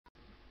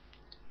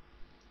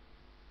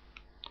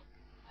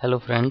Hello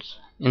friends,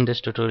 in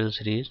this tutorial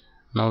series,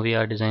 now we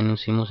are designing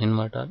CMOS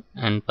inverter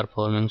and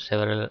performing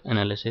several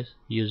analysis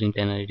using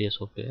Tanner EDA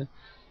software.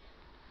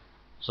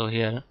 So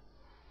here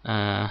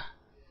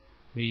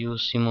we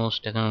use CMOS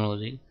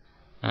technology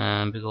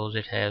because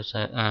it has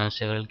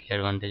several key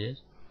advantages.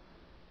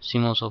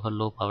 CMOS offer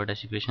low power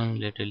dissipation,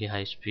 relatively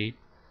high speed,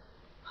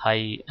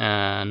 high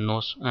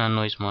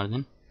noise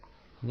margin.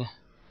 Okay,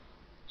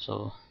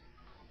 so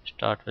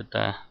start with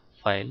the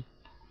file,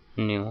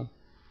 new,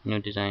 new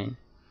design,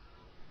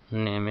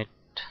 name it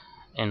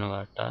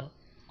inverter.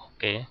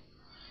 Okay,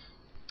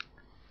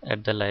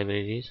 add the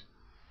libraries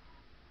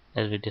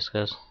as we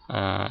discussed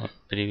in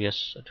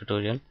previous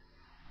tutorial.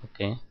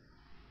 Okay,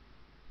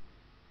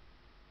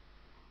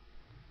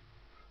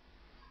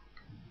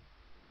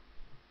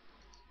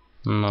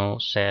 now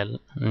cell,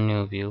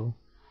 new view,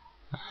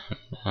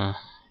 and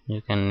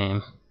you can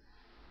name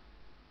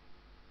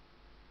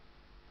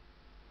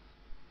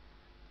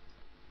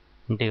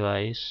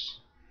device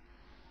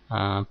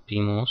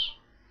PMOS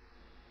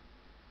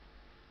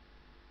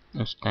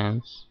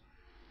instance,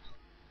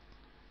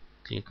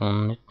 click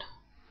on it,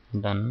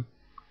 done.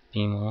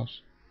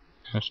 PMOS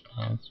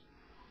instance,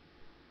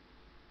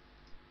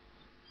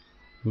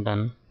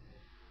 done.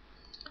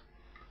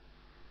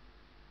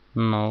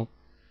 Now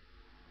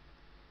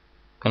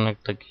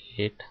connect the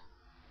gate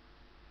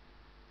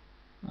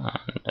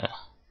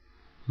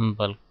and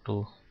bulk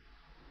to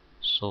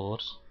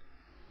source,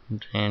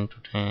 drain to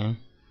drain,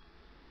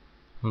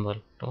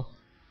 bulk to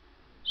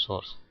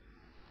source.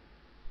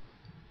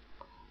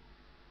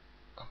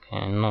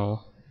 Okay,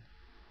 now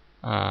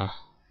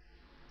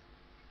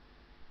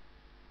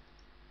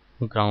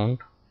ground.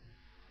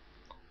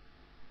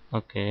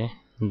 Okay,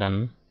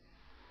 done.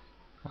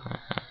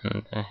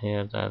 And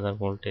here the other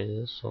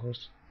voltage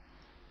source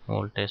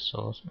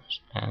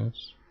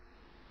instance,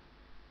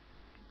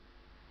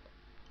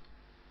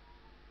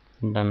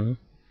 done.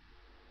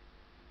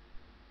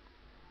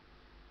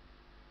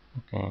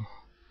 Okay,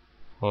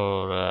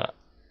 for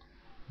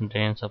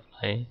drain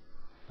supply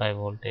 5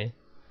 voltage,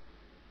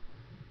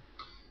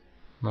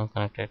 now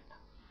connected.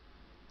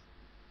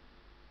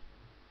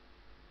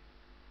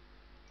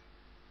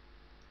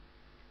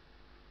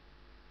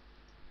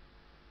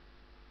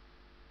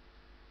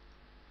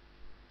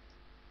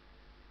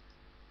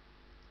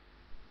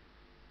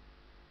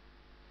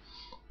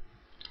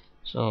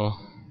 So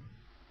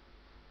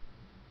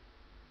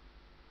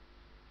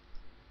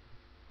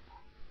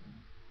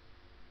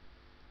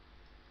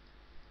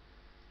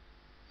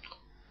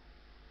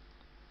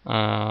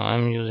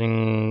I'm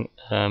using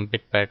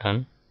bit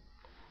pattern.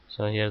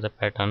 So here the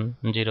pattern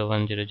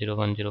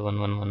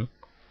 0100101111.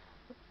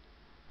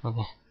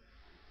 Okay,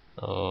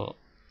 so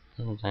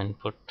the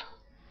input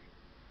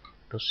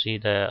to see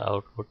the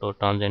output or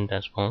transient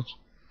response.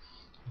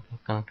 Okay,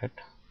 connected.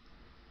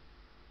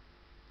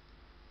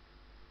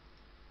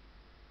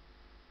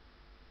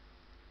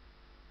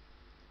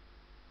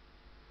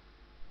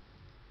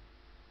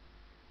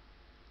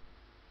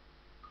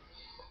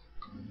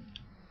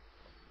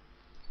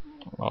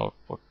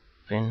 Output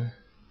pin.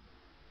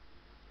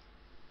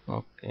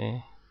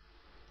 Okay,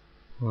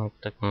 make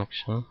the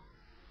connection.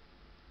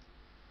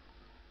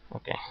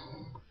 Okay,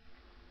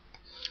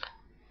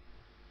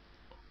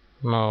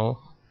 now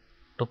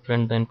to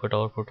print the input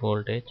output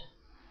voltage,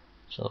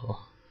 so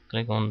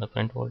click on the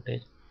print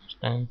voltage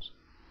instance.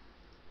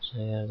 So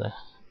here the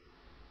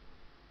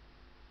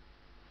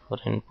for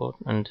input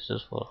and this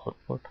is for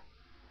output.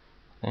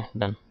 Okay,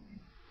 done.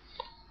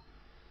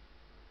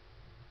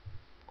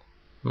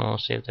 Now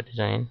save the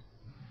design,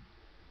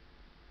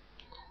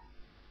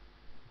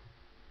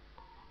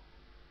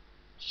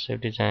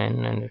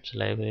 and its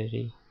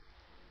library.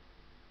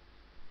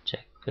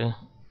 Check 0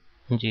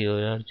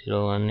 error,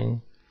 0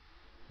 warning.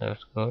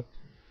 That's good.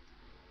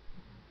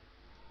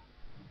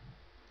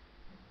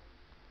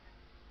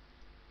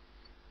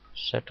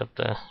 Set up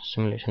the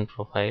simulation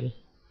profile,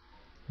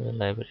 the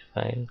library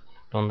file,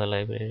 connect on the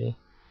library.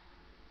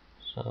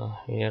 So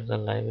here the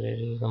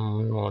library, the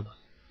model,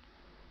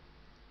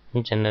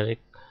 generic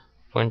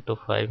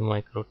 0.25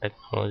 micro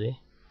technology.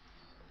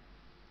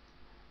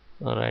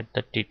 Write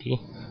the TT.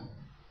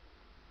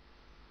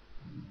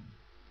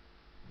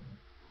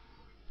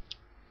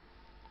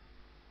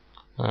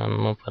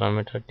 No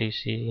parameter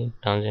DC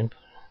transient.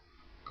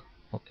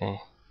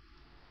 Okay,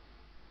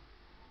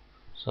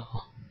 so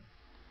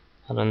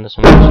run the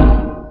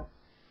simulation.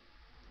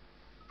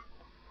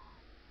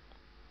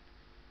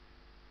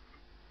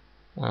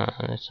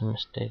 It's a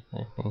mistake,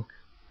 I think.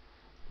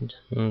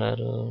 Gender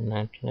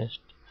netlist.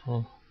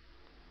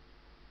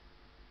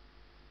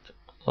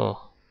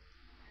 Oh,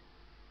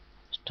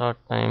 start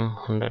time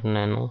 100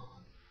 nano,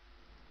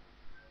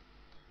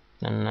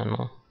 10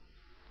 nano.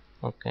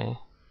 Okay,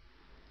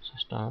 so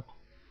start.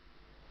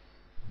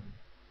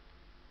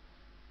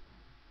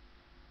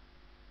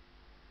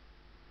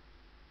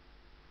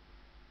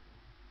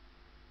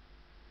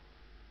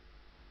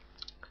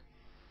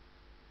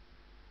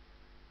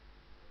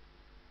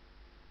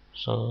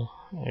 So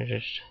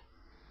edit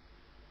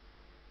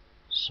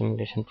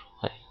simulation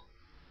profile.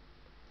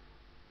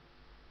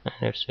 and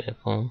its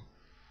waveform.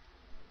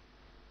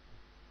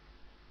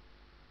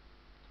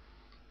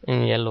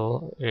 In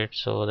yellow it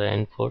shows the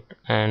input,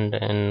 and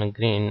in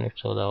green it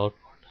shows the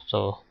output.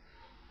 So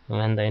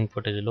when the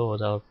input is low,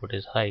 the output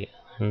is high.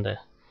 When the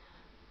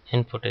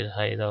input is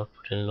high, the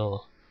output is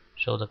low.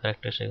 Show the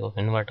characteristic of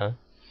inverter.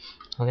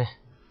 Okay.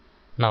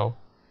 Now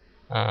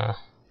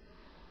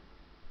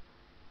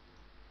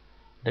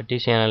the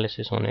DC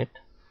analysis on it.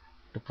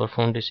 To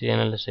perform DC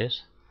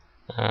analysis,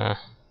 uh,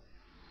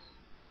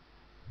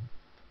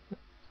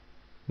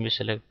 we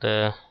select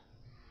the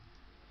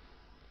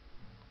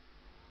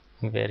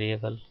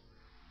variable.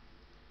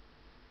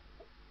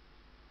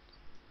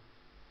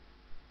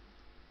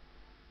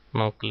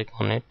 Now click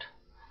on it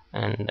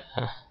and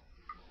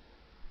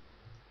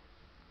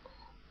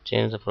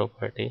change the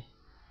property.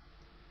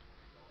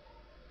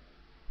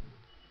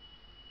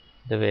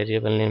 The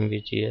variable name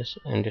VGS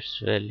and its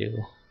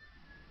value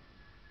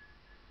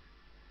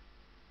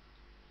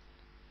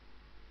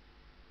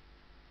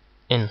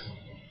in.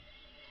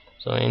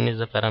 So in is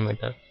the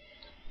parameter,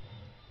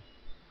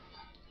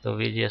 so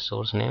VGS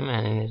source name,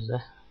 and in is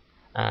the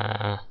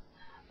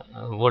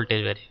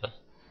voltage variable.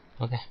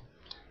 Okay.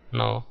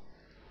 Now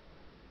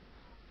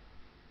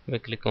we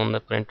click on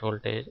the print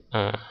voltage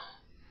to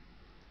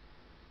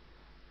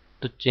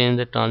change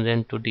the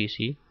transient to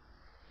DC,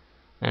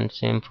 and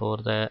same for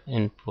the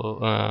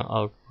input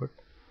output.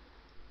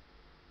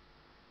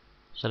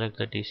 Select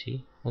the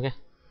DC. Okay.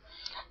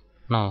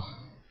 Now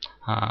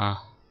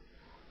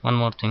one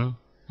more thing,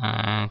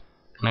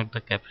 connect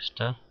the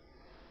capacitor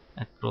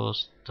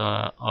across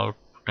the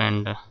output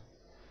and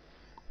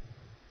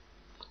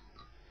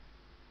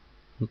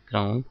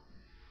ground.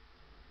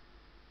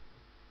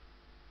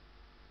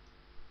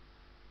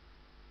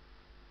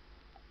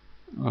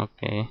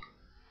 Okay,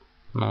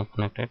 now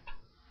connect it,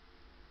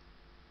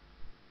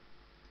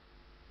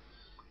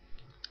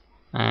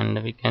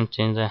 and we can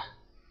change the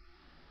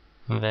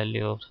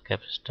value of the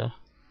capacitor,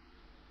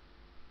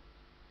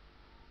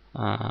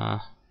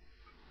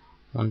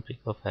 1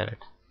 picofarad.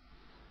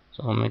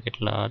 So make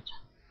it large,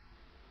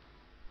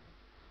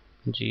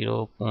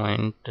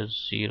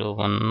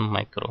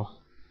 0.01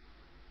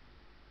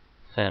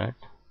 microfarad.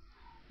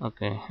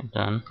 Okay,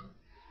 done.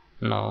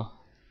 Now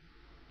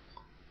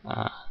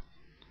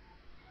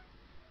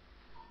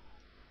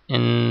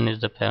in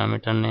is the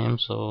parameter name,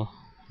 so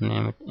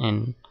name it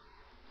in,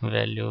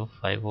 value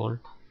 5 volt.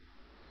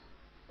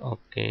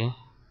 Okay,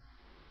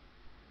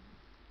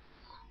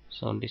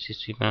 so DC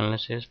sweep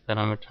analysis,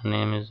 parameter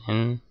name is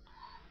in,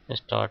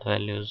 start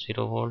value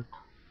 0 volt,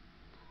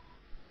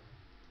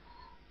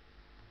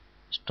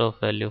 stop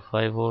value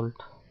 5 volt,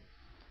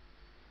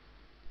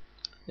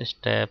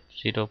 step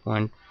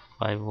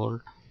 0.5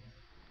 volt,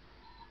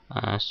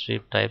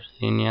 sweep type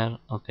linear.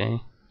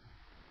 Okay,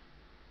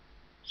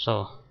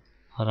 so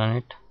run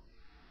it.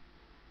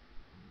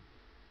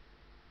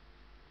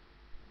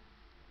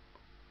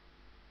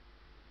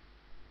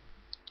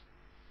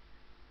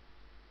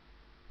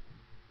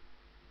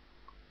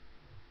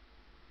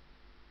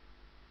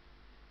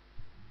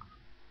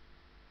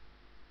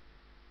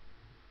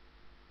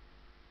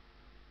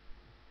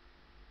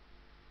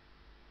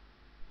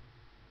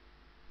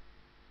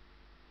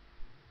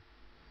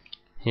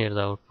 Here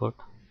the output,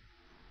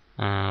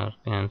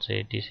 can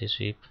say DC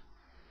sweep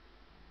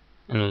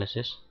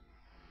analysis.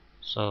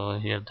 So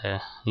here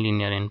the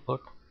linear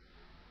input,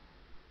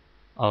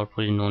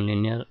 output is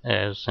non-linear,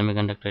 as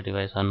semiconductor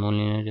devices are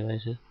non-linear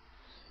devices.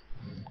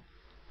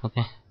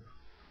 Okay,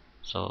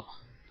 so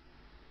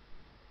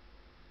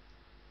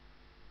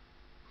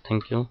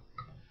thank you.